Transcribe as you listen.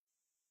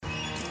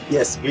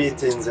Yes,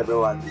 greetings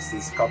everyone. This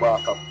is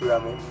Kabaka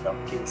Pyramid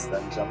from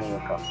Kingston,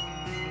 Jamaica.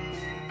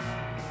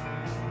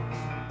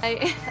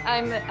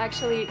 I'm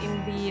actually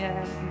in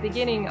the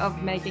beginning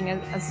of making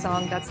a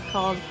song that's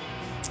called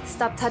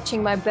 "Stop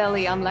Touching My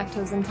Belly, I'm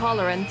Lactose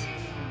Intolerant."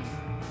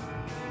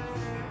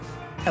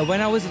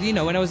 When I was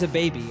a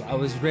baby, I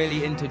was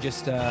really into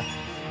just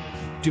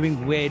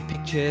doing weird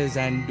pictures,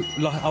 and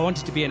I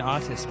wanted to be an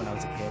artist when I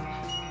was a kid.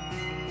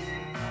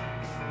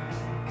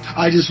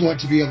 I just want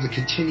to be able to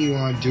continue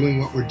on doing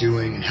what we're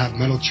doing and have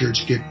Metal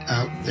Church get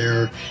out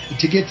there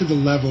to get to the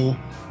level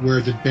where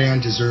the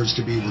band deserves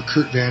to be, where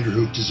Kurt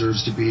Vanderhoof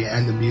deserves to be,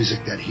 and the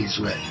music that he's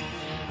written.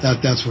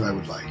 That's what I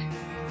would like.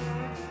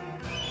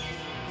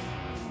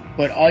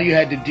 But all you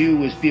had to do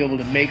was be able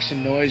to make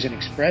some noise and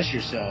express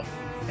yourself,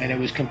 and it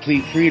was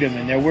complete freedom,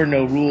 and there were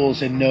no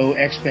rules and no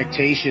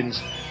expectations.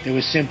 There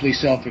was simply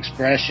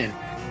self-expression.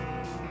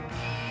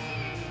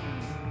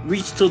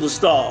 Reach to the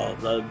stars,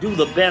 do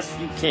the best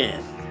you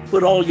can.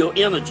 Put all your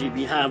energy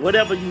behind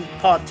whatever you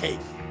partake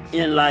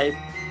in life.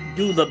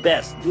 Do the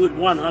best. Do it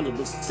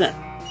 100%.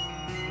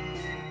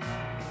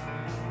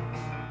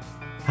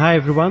 Hi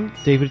everyone,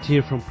 David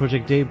here from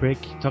Project Daybreak,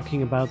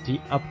 talking about the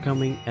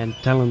upcoming and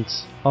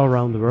talents all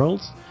around the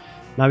world.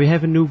 Now we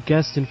have a new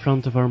guest in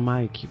front of our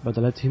mic, but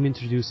I'll let him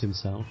introduce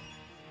himself.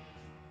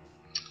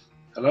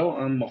 Hello,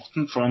 I'm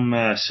Morten from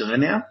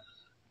Sirenia.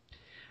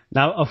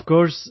 Now, of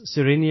course,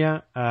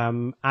 Sirenia,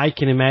 I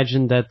can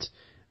imagine that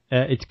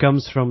it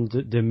comes from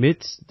the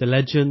myth, the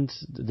legend,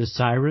 the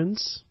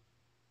sirens.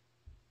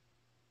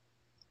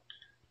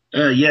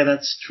 Yeah,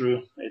 that's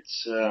true.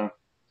 It's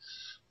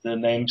the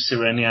name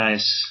Sirenia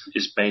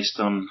is based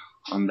on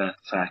that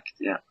fact.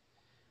 Yeah.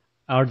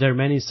 Are there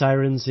many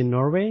sirens in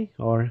Norway,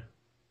 or?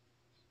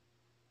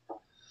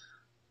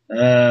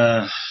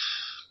 Yeah,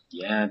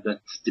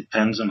 that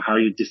depends on how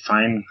you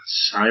define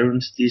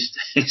sirens these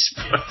days.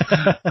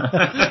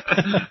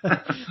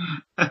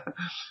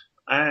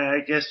 I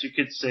guess you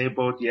could say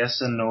both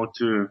yes and no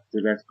to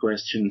that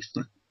question.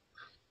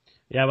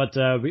 Yeah, but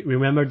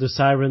remember the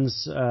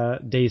sirens,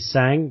 they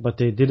sang, but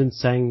they didn't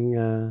sing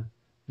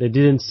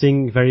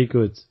very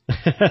good.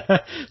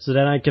 So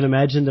then I can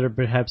imagine there are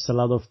perhaps a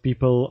lot of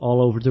people all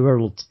over the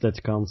world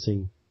that can't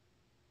sing.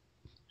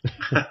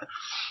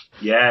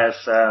 Yeah,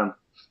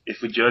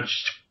 if we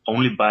judge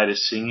only by the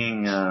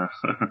singing,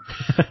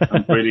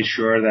 I'm pretty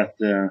sure that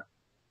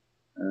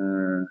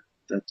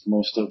that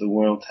most of the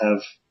world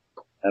have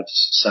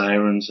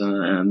sirens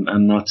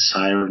and not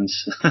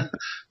sirens.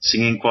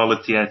 Singing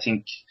quality, I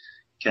think,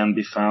 can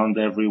be found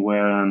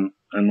everywhere,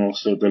 and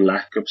also the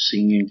lack of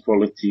singing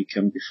quality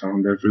can be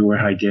found everywhere,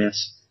 I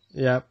guess.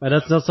 Yeah, but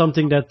that's not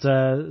something that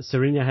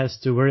Sirenia has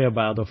to worry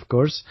about, of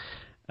course.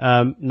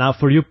 Now,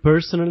 for you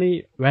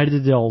personally, where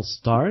did it all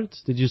start?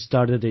 Did you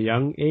start at a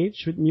young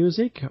age with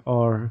music,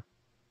 or?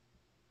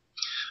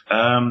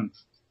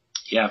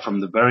 Yeah, from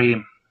the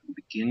very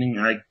beginning.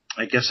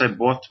 I guess I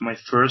bought my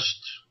first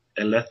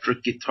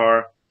electric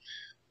guitar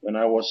when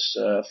I was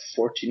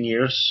 14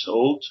 years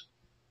old,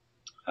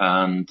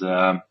 and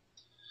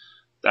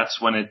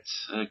that's when it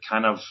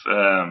kind of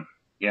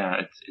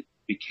it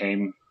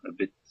became a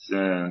bit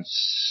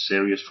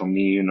serious for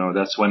me. You know,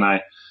 that's when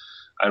I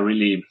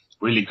really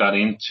got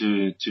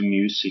into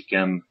music,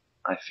 and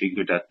I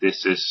figured that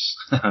this is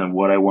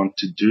what I want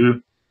to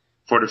do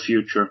for the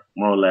future,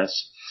 more or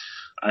less.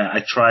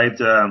 I tried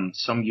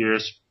some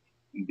years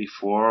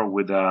before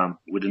with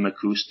an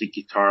acoustic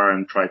guitar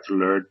and tried to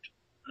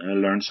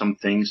learn some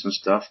things and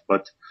stuff,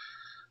 but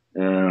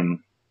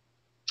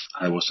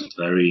I wasn't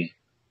very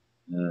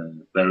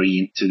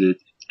into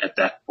it at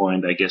that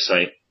point. I guess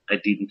I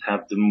didn't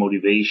have the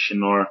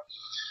motivation, or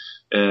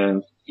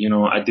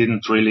I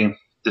didn't really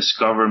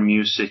discover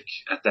music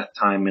at that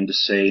time in the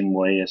same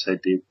way as I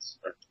did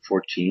at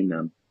 14.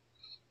 And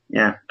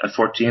yeah, at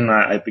 14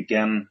 I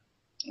began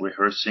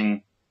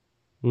rehearsing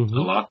a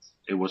lot.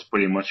 It was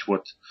pretty much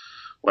what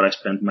I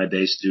spent my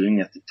days doing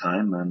at the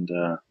time, and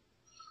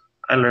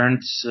I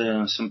learned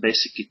some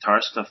basic guitar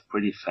stuff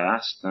pretty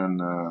fast,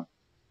 and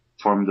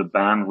formed a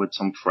band with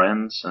some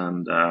friends,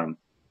 and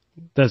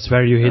that's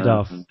where you hit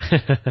off.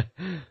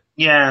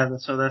 Yeah,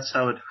 so that's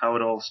how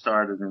it all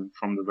started, and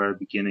from the very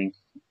beginning.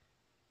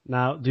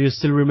 Now, do you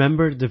still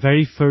remember the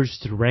very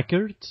first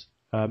record,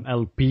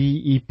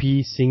 LP,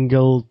 EP,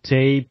 single,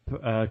 tape,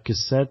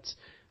 cassette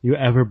you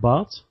ever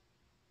bought?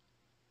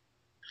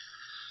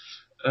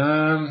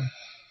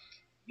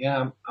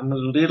 Yeah, I'm a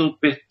little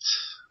bit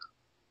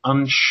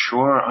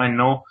unsure. I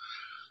know,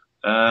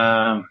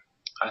 I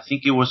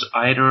think it was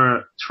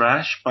either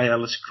Trash by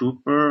Alice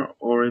Cooper,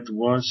 or it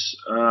was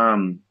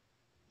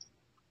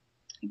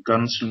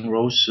Guns N'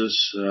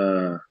 Roses'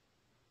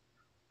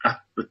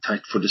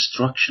 Appetite for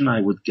Destruction,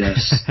 I would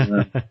guess.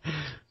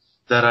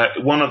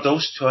 One of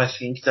those two, I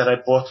think, that I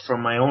bought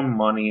from my own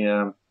money.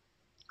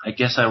 I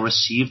guess I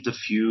received a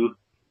few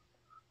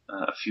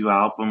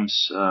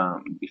albums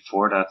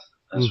before that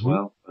as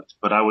well,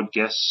 but I would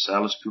guess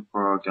Alice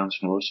Cooper or Guns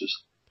N'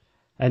 Roses.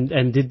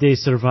 And did they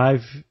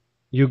survive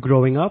you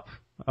growing up?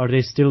 Are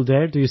they still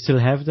there? Do you still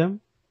have them?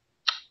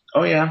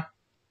 Oh yeah,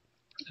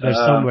 They're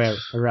somewhere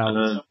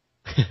around.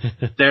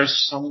 They're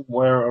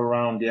somewhere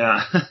around,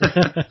 yeah.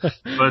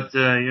 But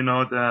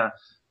the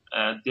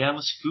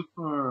Alice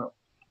Cooper,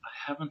 I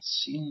haven't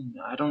seen.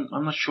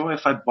 I'm not sure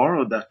if I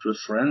borrowed that to a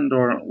friend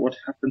or what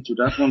happened to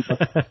that one.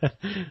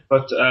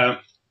 But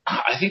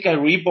I think I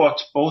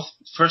rebought both.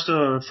 First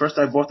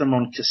I bought them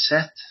on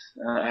cassette,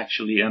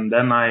 actually, and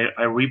then I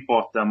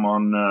rebought them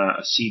on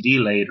a CD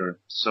later.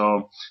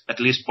 So at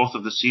least both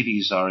of the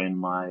CDs are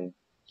in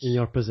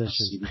your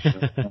possession. CD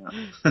shop,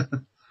 yeah.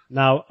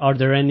 Now, are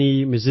there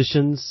any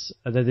musicians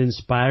that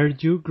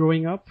inspired you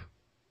growing up,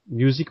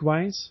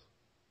 music-wise?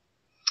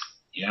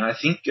 Yeah, I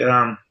think,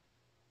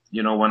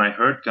 when I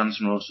heard Guns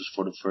N' Roses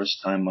for the first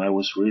time, I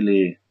was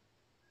really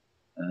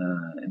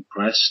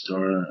impressed,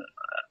 or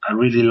I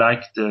really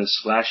liked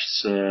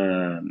Slash's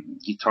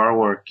guitar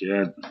work,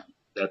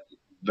 that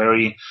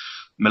very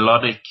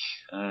melodic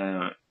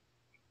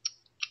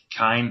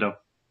kind of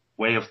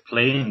way of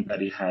playing that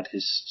he had.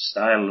 His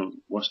style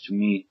was, to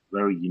me,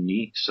 very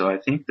unique. So I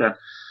think that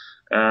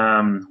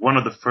one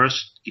of the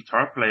first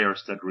guitar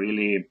players that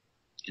really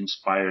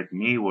inspired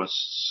me was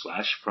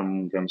Slash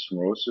from Guns N'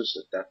 Roses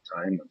at that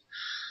time. And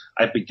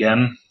I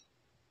began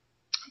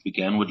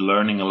with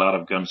learning a lot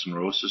of Guns N'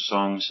 Roses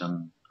songs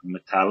and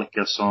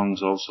Metallica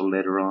songs also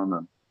later on,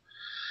 and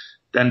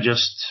then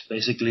just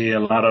basically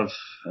a lot of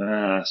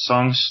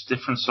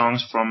different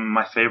songs from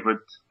my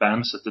favorite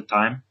bands at the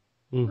time.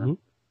 Mm-hmm.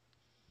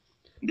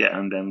 Yeah,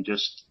 and then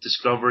just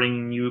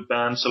discovering new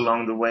bands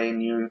along the way,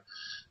 new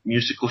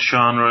musical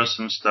genres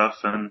and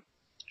stuff, and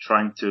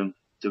trying to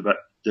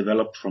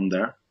develop from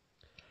there.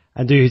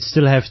 And do you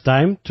still have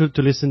time to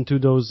listen to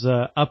those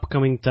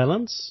upcoming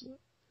talents?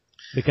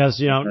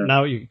 Because,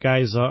 now you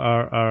guys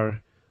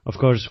are of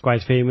course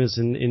quite famous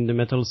in the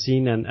metal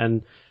scene,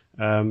 and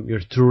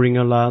you're touring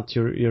a lot.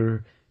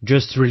 You're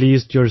just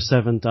released your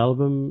 7th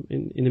album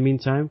in the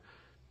meantime.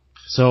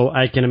 So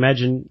I can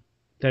imagine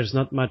there's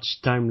not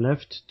much time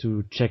left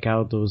to check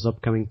out those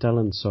upcoming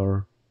talents,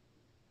 or...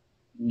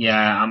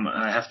 Yeah,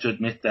 I have to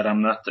admit that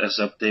I'm not as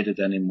updated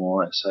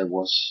anymore as I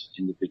was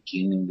in the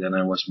beginning. Then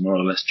I was more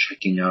or less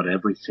checking out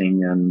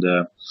everything, and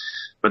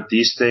but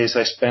these days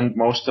I spend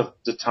most of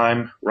the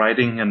time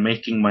writing and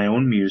making my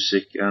own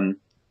music, and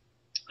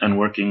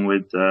working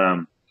with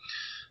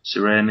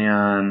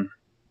Sirenia and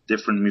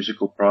different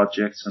musical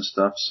projects and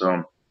stuff.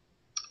 So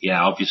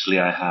yeah, obviously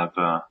I have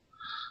a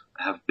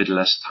bit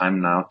less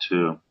time now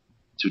to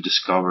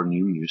discover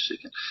new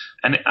music,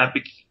 and I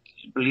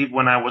believe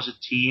when I was a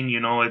teen,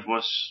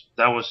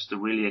 that was the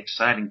really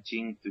exciting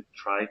thing, to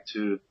try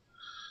to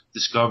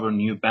discover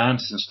new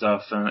bands and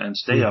stuff, and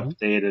stay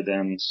updated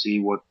and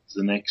see what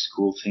the next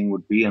cool thing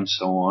would be and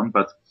so on.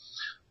 But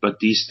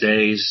these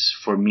days,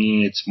 for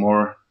me, it's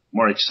more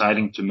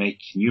exciting to make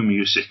new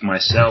music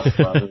myself.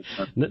 Rather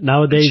than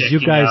nowadays,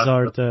 you guys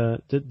are out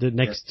the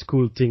next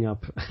cool thing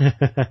up.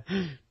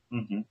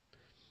 Mm-hmm.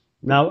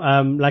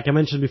 Now, like I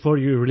mentioned before,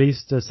 you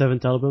released the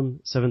 7th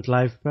album, 7th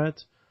Live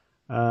Pad.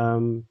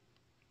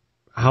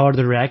 How are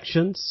the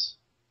reactions?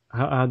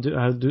 How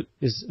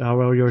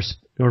are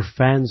your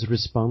fans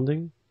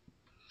responding?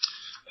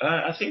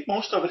 I think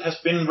most of it has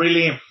been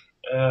really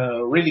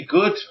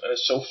good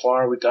so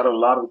far. We got a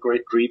lot of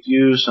great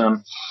reviews,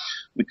 and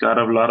we got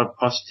a lot of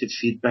positive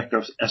feedback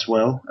as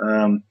well.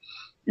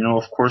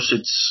 Of course,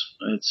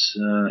 it's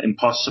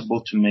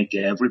impossible to make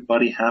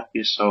everybody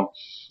happy, so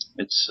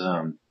it's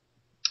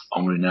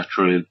only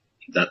natural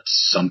that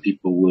some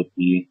people will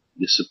be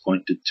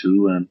disappointed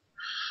too, and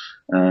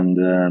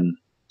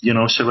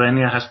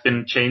Sirenia has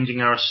been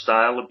changing our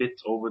style a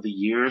bit over the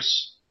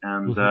years,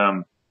 and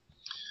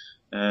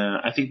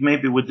I think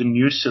maybe with the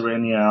new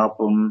Sirenia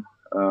album,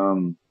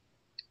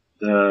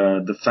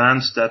 the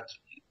fans that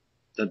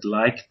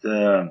liked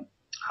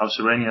how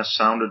Sirenia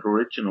sounded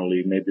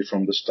originally, maybe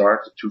from the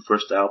start, the 2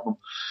 first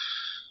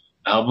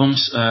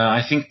albums,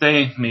 I think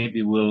they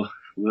maybe will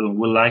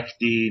like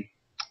the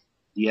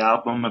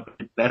album a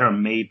bit better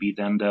maybe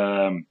than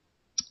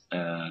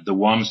the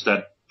ones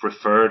that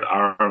preferred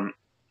our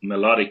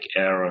melodic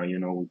era.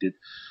 We did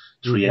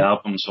 3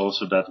 albums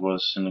also that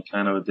was in a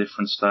kind of a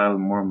different style,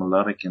 more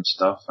melodic and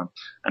stuff.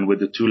 And with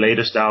the 2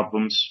 latest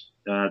albums,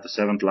 the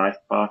 7th Life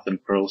Path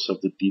and Pearls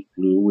of the Deep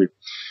Blue,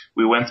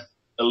 we went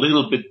a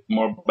little bit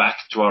more back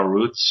to our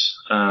roots.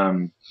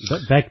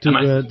 Back to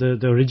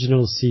the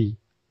original C.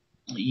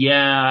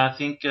 Yeah, I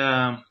think,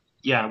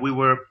 we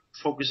were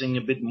focusing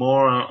a bit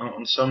more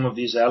on some of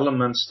these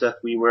elements that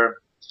we were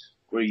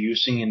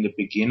using in the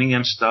beginning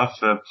and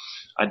stuff.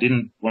 I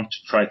didn't want to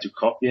try to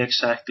copy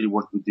exactly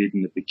what we did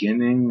in the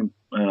beginning.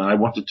 I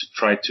wanted to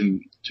try to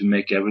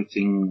make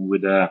everything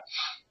with a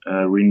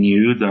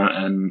renewed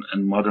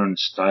and modern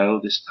style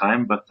this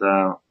time. But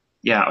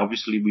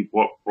obviously we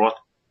brought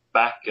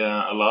back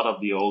a lot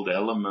of the old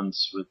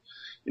elements with,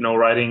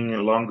 writing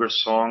longer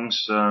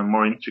songs,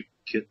 more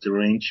intricate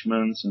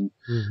arrangements, and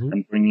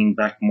bringing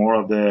back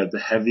more of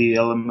the heavy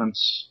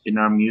elements in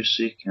our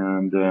music.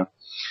 And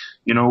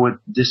with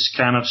this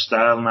kind of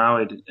style now,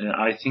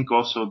 I think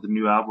also the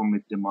new album,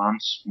 it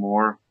demands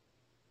more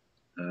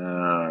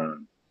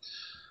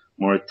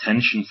more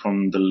attention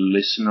from the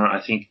listener.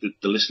 I think that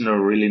the listener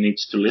really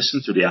needs to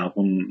listen to the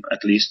album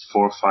at least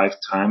 4 or 5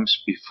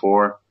 times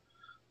before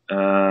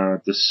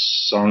the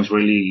songs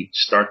really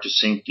start to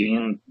sink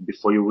in,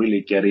 before you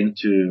really get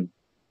into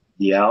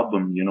the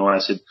album. You know,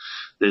 as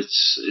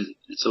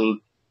it's a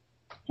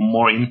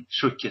more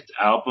intricate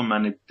album,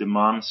 and it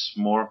demands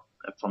more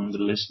from the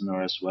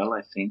listener as well,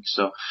 I think.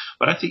 So,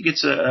 but I think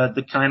it's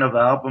the kind of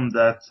album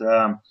that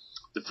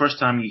the first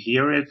time you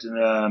hear it,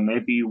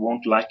 maybe you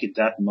won't like it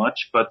that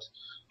much, but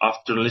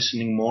after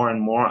listening more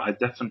and more, I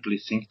definitely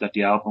think that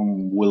the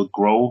album will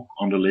grow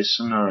on the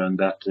listener, and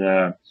that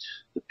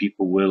the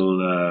people will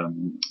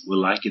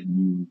like it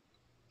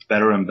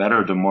better and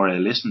better the more they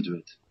listen to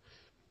it.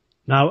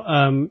 Now,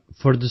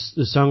 for the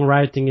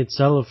songwriting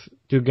itself,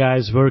 do you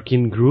guys work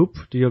in group?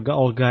 Do you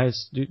all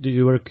guys do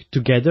you work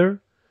together,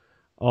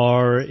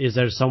 or is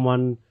there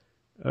someone?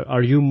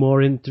 Are you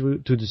more into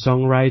the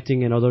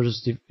songwriting and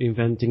others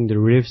inventing the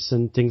riffs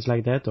and things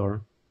like that,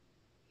 or?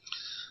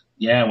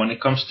 Yeah, when it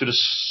comes to the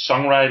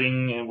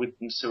songwriting with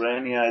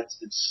Sirenia,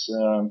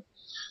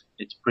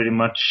 it's pretty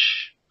much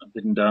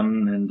been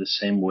done in the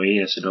same way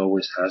as it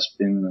always has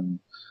been, and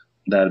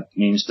that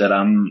means that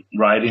I'm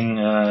writing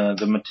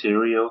the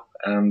material,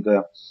 and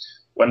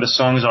when the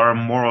songs are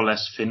more or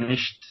less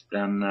finished,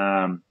 then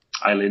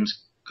Eileen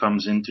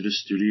comes into the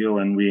studio,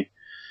 and we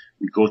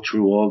go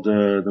through all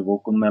the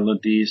vocal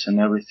melodies and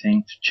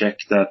everything to check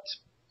that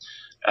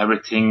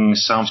everything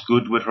sounds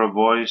good with her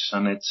voice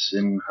and it's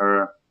in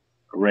her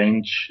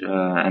range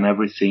and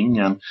everything.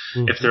 And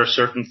if there are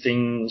certain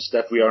things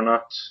that we are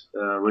not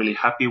really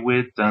happy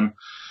with, then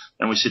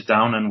we sit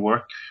down and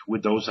work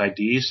with those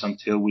ideas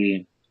until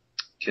we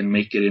can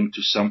make it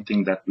into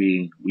something that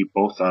we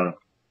both are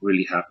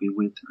really happy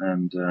with.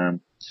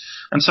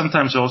 And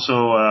sometimes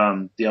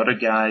also the other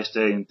guys,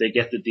 they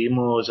get the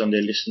demos and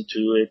they listen to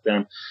it,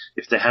 and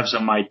if they have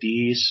some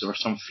ideas or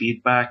some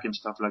feedback and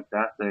stuff like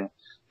that,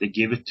 they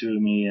give it to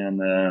me,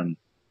 and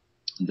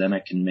then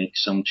I can make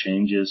some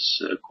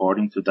changes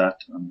according to that,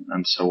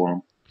 and so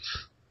on.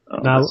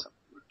 Now,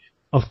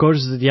 of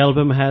course, the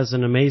album has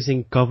an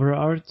amazing cover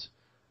art.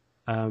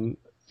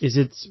 Is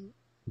it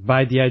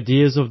by the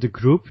ideas of the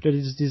group that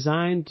it's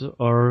designed,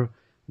 or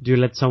do you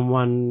let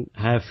someone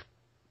have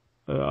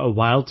a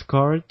wild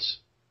card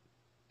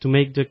to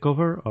make the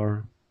cover,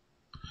 or?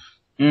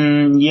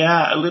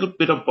 Yeah, a little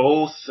bit of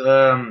both.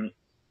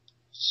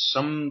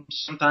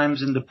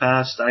 Sometimes in the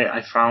past,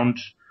 I found,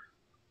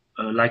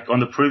 like on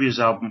the previous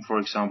album, for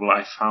example,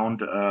 I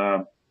found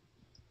a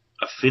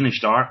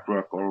finished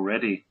artwork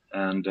already,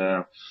 and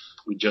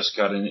we just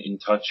got in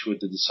touch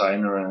with the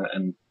designer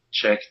and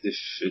checked if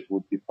it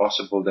would be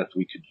possible that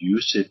we could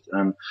use it.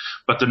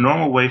 But the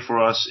normal way for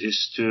us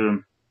is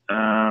to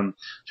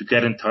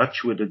get in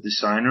touch with a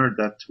designer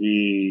that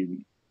we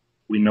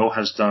know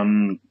has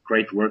done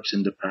great works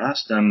in the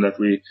past, and that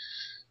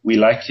we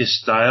like his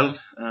style,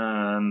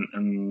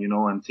 and you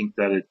know, and think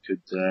that it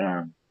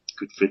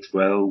could fit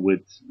well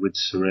with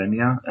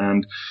Sirenia.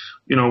 And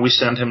you know, we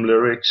send him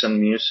lyrics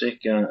and music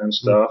and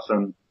stuff,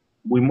 and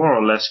we more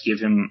or less give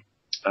him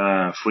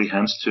free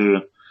hands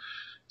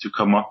to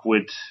come up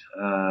with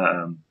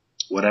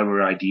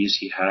whatever ideas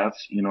he has,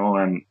 you know,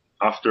 and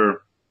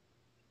after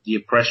the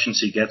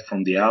impressions he get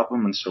from the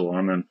album and so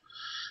on, and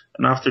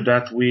after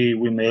that we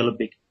mail a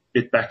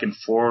bit back and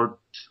forth,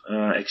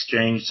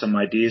 exchange some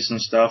ideas and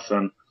stuff,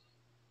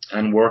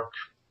 and work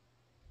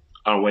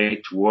our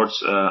way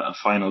towards a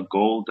final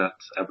goal that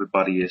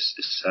everybody is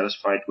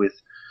satisfied with.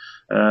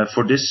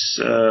 For this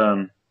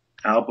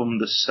album,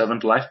 The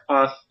Seventh Life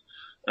Path,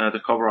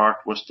 the cover art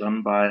was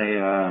done by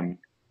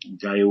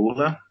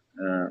Gaiola,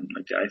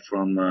 a guy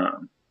from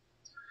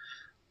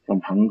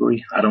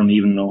Hungary. I don't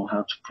even know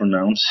how to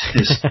pronounce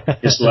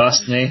his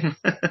last name.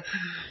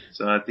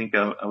 So I think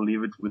I'll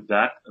leave it with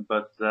that.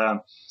 But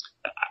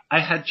I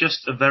had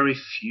just a very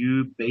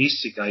few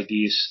basic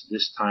ideas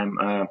this time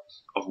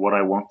of what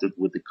I wanted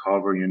with the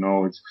cover. You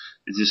know,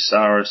 this is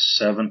our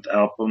 7th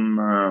album,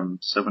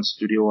 7th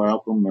studio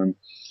album,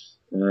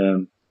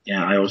 and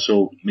yeah, I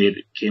also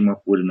came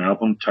up with an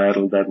album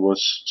title that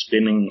was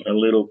spinning a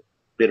little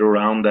bit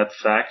around that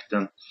fact,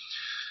 and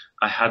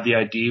I had the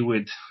idea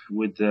with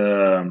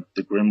the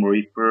Grim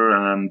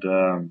Reaper and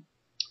the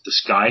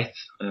Scythe,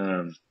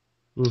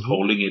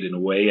 holding it in a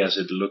way as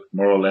it looked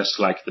more or less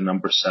like the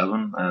number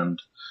 7,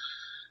 and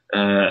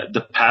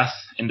the path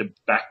in the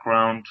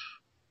background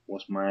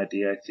was my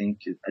idea. I think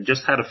I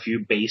just had a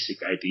few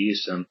basic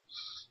ideas,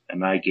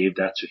 and I gave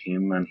that to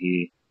him, and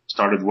he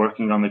started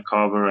working on the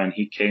cover, and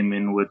he came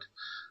in with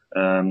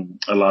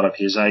a lot of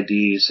his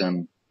ideas,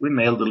 and we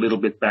mailed a little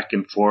bit back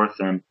and forth,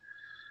 and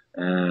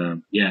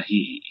yeah,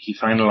 he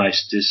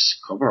finalized this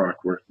cover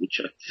artwork, which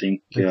I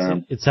think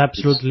it's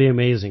absolutely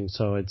amazing.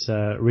 So it's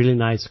a really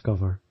nice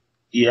cover.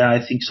 Yeah, I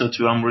think so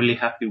too. I'm really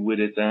happy with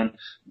it, and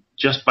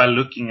just by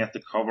looking at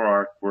the cover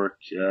artwork,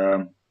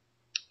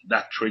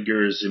 that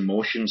triggers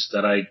emotions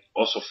that I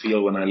also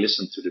feel when I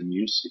listen to the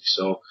music.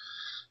 So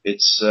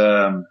it's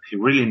he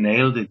really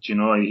nailed it. You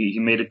know, he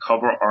made a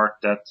cover art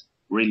that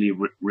really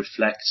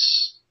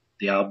reflects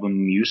the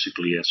album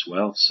musically as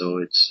well. So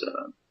it's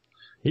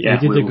He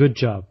did a good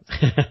job.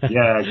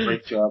 Yeah,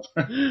 great job.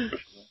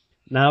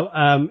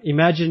 Now,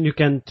 imagine you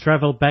can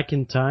travel back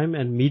in time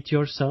and meet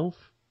yourself.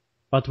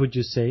 What would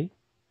you say?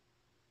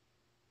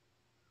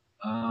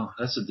 Oh,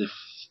 that's a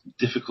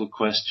difficult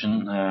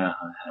question. I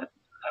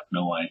have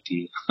no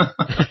idea.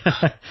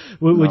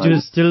 Would you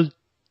still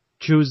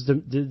choose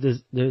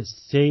the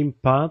same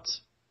path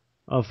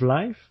of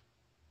life?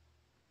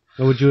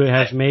 Or would you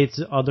have made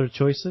other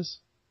choices?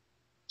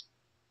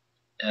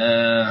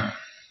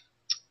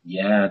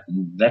 Yeah,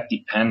 that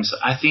depends.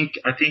 I think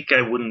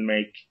I wouldn't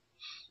make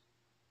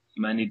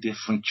many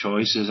different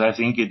choices. I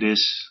think it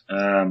is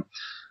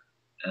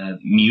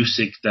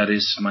music that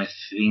is my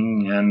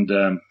thing,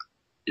 and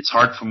it's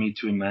hard for me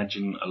to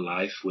imagine a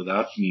life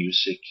without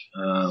music.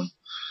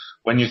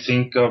 When you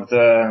think of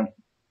the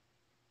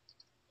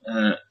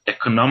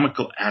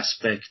economical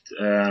aspect,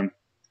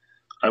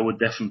 I would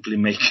definitely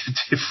make a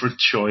different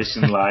choice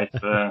in life,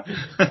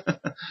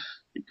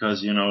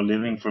 because,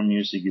 living for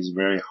music is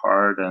very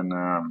hard, and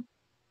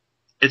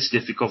it's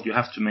difficult. You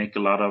have to make a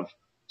lot of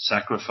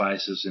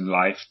sacrifices in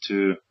life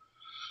to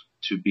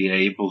be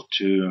able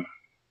to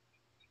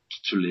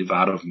live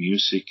out of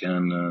music,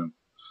 and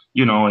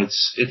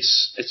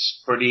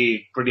it's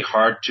pretty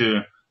hard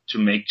to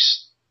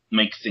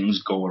make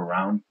things go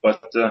around.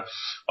 But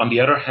on the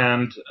other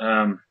hand,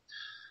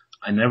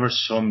 I never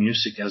saw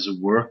music as a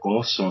work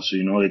also. So,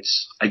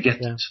 I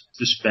get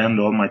to spend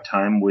all my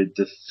time with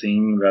the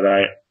thing that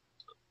I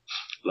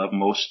love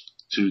most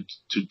to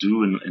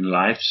do in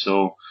life.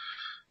 So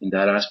in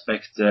that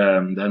aspect,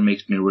 that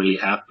makes me really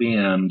happy.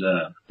 And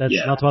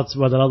that's not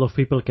what a lot of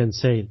people can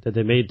say, that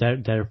they made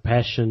their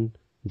passion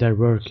their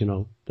work.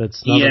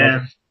 That's not.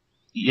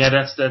 Yeah,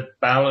 that's that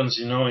balance.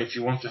 If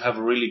you want to have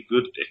a really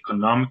good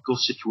economical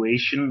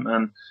situation,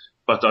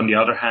 but on the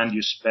other hand,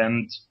 you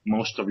spend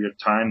most of your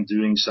time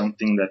doing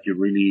something that you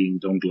really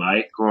don't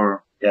like,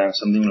 or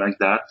something like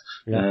that.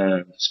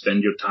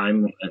 Spend your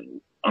time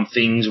on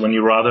things when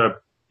you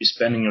rather be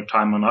spending your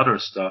time on other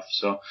stuff.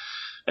 So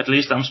at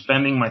least I'm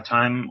spending my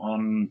time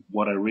on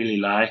what I really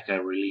like, I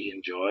really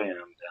enjoy,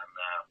 and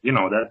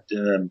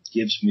that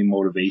gives me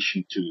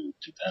motivation to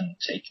then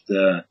take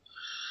the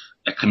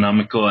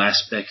economical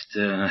aspect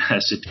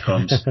as it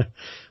comes.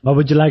 What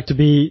would you like to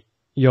be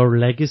your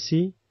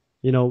legacy?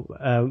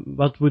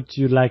 What would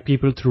you like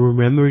people to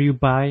remember you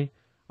by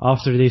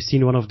after they've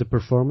seen one of the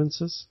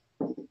performances?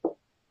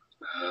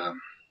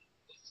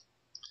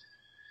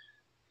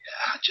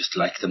 I just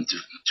like them to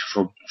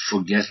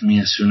forget me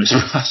as soon as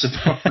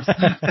possible.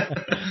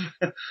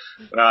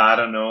 Well, I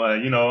don't know.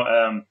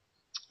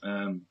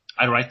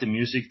 I write the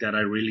music that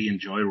I really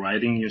enjoy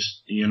writing,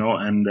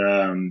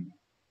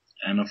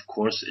 and of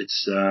course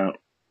it's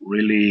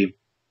really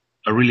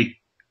a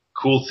really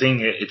cool thing.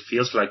 It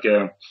feels like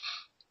a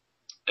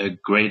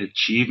great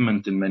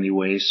achievement in many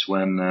ways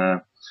when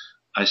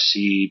I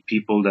see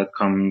people that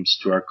comes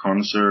to our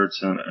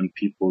concerts and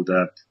people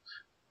that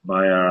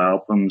buy our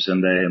albums,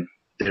 and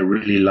they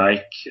really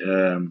like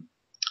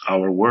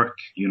our work.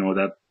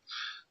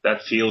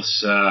 That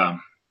feels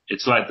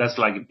that's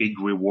like a big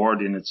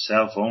reward in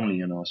itself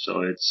only.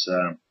 So it's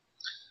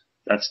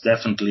that's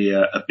definitely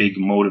a big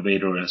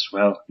motivator as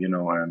well.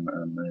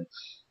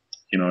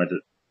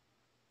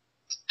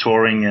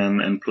 Touring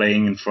and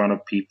playing in front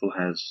of people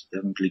has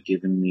definitely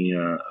given me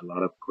a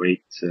lot of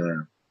great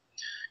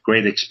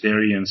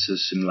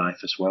experiences in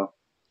life as well.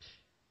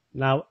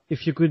 Now,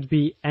 if you could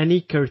be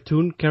any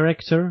cartoon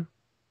character,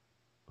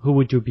 who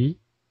would you be?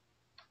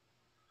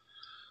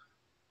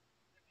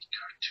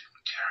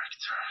 Cartoon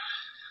character.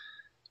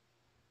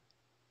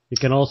 You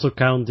can also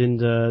count in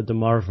the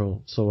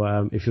Marvel. So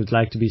if you'd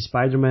like to be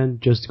Spider-Man,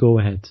 just go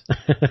ahead.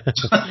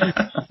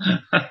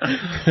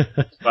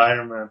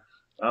 Spider-Man.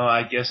 Oh,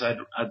 I guess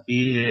I'd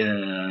be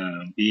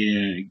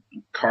a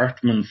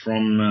Cartman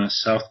from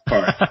South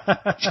Park.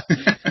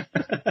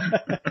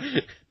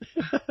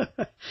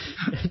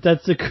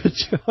 That's a good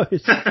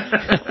choice.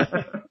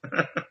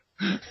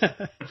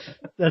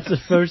 That's the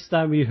first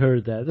time we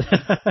heard that.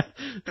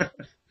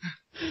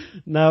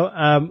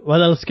 Now,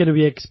 what else can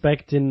we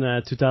expect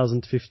in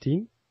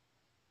 2015?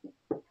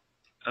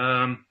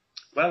 Well,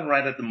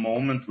 right at the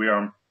moment we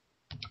are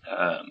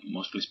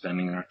mostly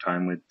spending our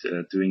time with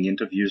doing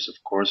interviews, of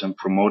course, and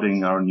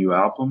promoting our new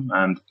album,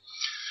 and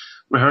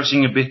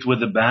rehearsing a bit with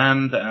the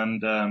band,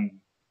 and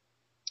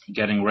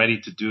getting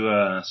ready to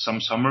do some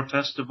summer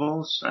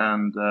festivals,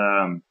 and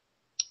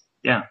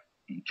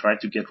try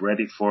to get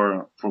ready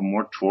for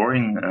more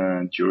touring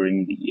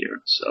during the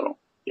year. So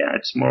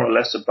it's more or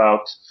less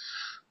about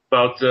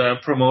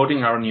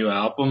promoting our new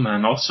album,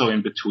 and also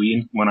in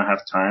between, when I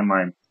have time,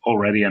 I'm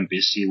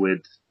busy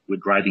with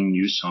writing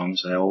new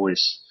songs. I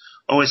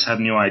always have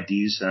new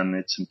ideas, and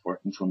it's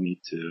important for me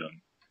to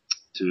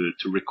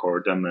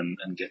record them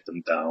and get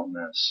them down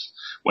as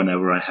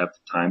whenever I have the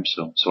time,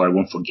 so I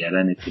won't forget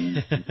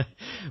anything.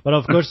 But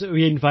of course,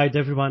 we invite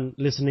everyone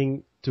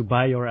listening to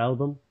buy your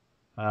album.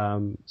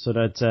 So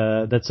that's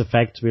a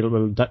fact.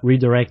 We'll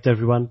redirect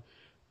everyone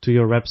to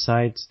your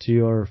website, to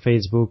your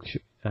Facebook,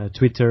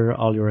 Twitter,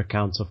 all your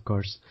accounts, of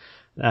course.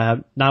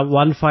 Now,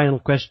 one final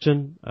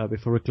question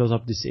before we close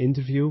up this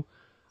interview.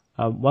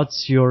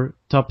 What's your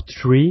top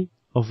 3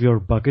 of your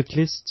bucket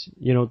list?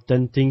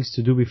 10 things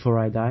to do before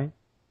I die?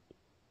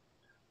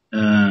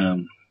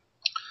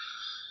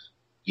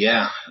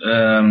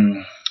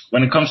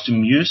 When it comes to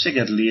music,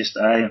 at least,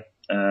 I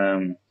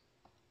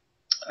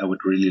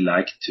would really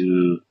like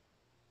to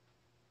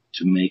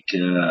make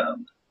a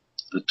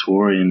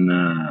tour in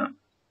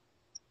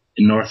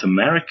North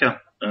America.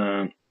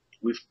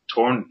 We've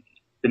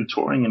been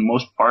touring in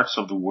most parts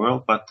of the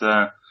world, but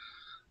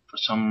for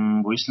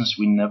some reasons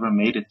we never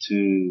made it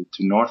to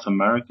North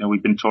America.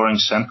 We've been touring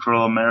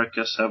Central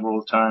America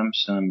several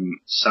times and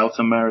South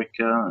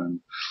America, and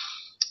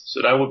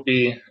so that would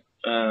be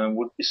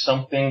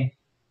something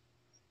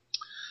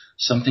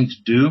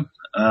to do.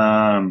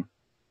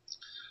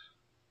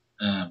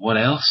 What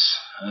else?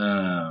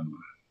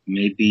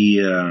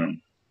 Maybe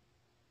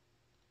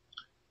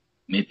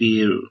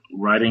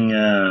writing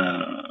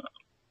a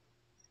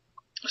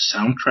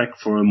soundtrack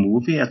for a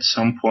movie at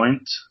some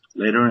point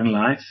later in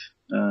life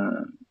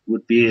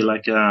would be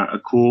like a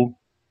cool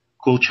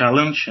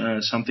challenge,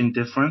 something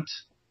different.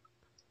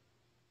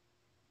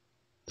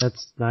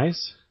 That's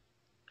nice.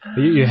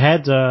 You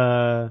had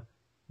the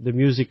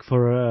music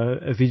for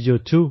a video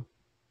too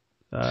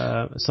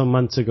some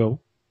months ago.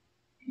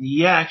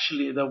 Yeah,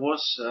 actually, there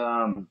was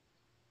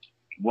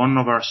one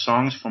of our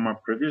songs from our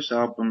previous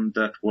album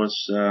that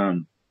was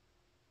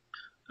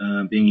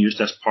being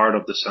used as part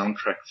of the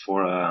soundtrack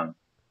for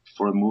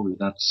a movie.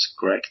 That's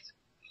correct.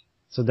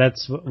 So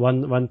that's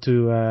one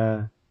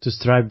to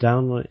stripe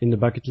down in the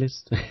bucket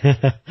list.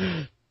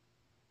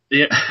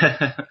 Yeah,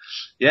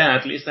 yeah.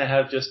 At least I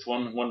have just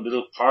one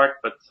little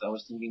part, but I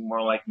was thinking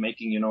more like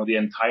making the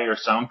entire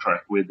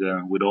soundtrack with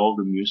all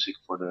the music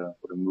for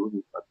the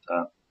movie. But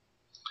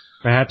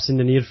perhaps in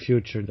the near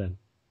future then.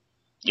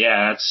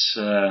 Yeah, it's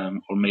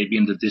or maybe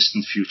in the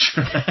distant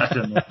future. I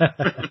don't know.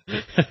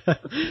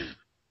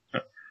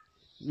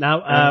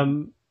 Now,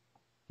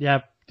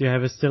 yeah. Do you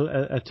have still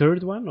a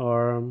third one,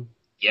 or?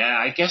 Yeah,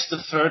 I guess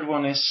the third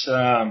one is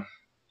to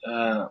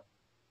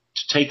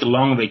take a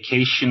long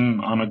vacation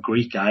on a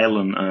Greek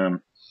island.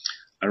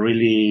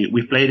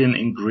 We played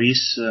in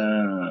Greece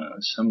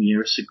some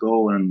years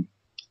ago, and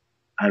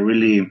I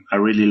really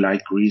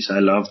like Greece. I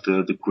love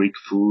the Greek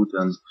food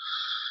and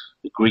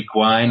the Greek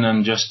wine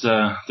and just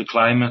the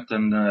climate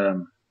and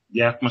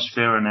the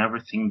atmosphere and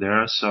everything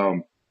there.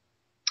 So,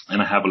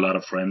 and I have a lot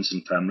of friends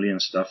and family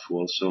and stuff who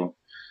also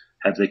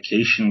had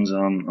vacations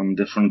on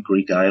different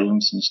Greek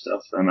islands and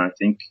stuff. And I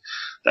think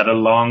that a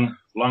long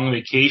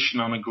vacation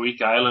on a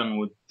Greek island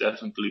would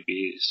definitely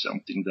be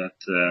something that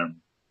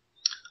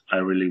I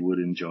really would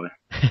enjoy.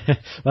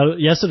 Well,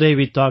 yesterday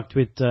we talked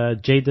with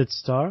Jaded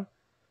Star.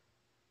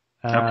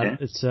 Okay.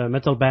 It's a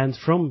metal band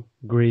from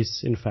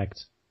Greece, in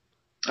fact.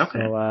 Okay.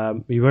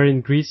 So we were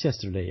in Greece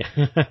yesterday.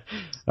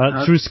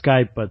 Through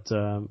Skype, but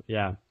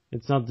yeah.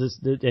 It's not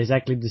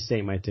exactly the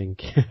same, I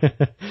think.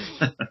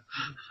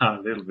 A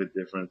little bit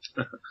different.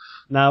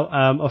 Now,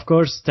 of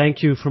course,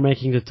 thank you for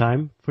making the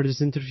time for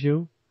this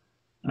interview.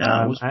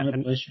 Yeah, it was my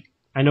pleasure.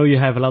 I know you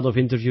have a lot of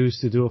interviews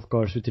to do, of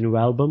course, with the new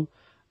album.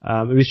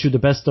 I wish you the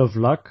best of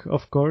luck,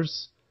 of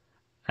course.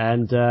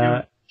 And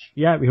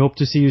yeah, we hope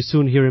to see you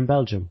soon here in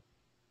Belgium.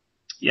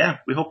 Yeah,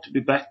 we hope to be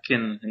back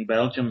in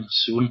Belgium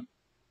soon.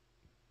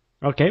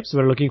 Okay, so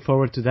we're looking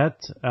forward to that.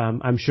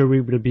 I'm sure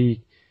we will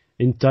be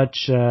in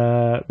touch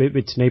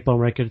with Napalm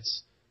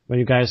Records when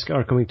you guys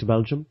are coming to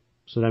Belgium,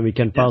 so then we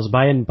can pass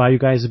by and buy you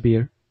guys a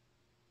beer.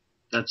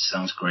 That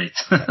sounds great.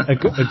 a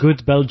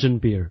good Belgian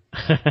beer.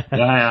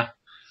 Yeah,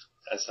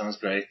 that sounds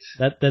great.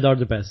 That are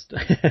the best.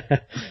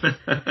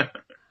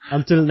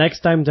 Until next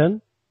time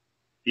then.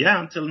 Yeah,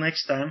 until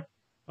next time.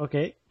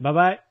 Okay,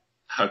 bye-bye.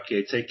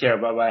 Okay, take care,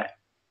 bye-bye.